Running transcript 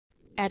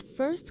At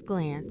first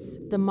glance,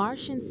 the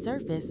Martian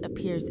surface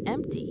appears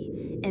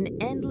empty, an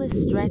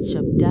endless stretch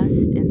of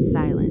dust and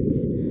silence.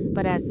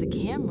 But as the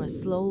camera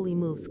slowly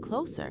moves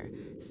closer,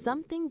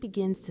 something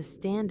begins to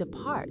stand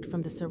apart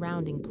from the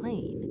surrounding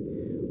plain.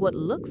 What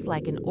looks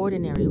like an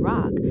ordinary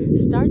rock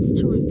starts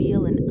to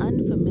reveal an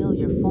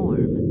unfamiliar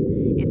form.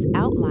 Its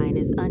outline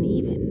is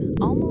uneven,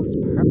 almost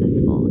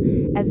purposeful,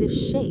 as if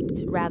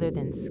shaped rather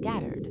than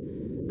scattered.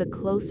 The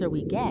closer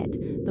we get,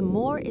 the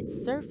more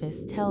its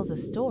surface tells a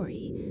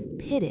story,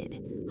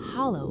 pitted,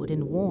 hollowed,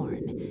 and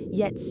worn,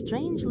 yet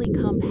strangely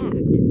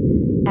compact.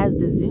 As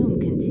the zoom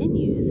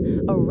continues,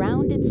 a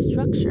rounded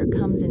structure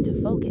comes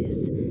into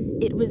focus.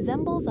 It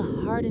resembles a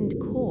hardened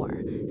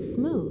core,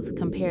 smooth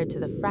compared to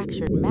the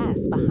fractured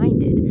mass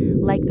behind it,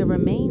 like the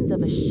remains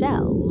of a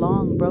shell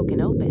long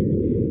broken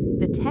open.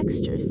 The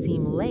textures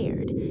seem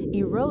layered,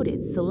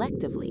 eroded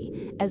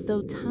selectively, as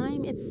though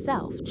time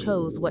itself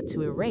chose what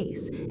to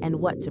erase and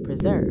what to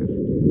preserve.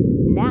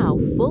 Now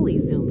fully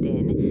zoomed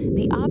in,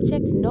 the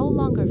object no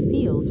longer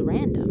feels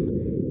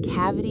random.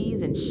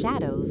 Cavities and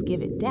shadows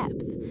give it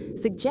depth,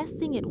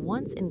 suggesting it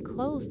once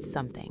enclosed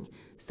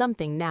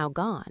something now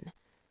gone.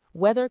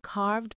 Whether carved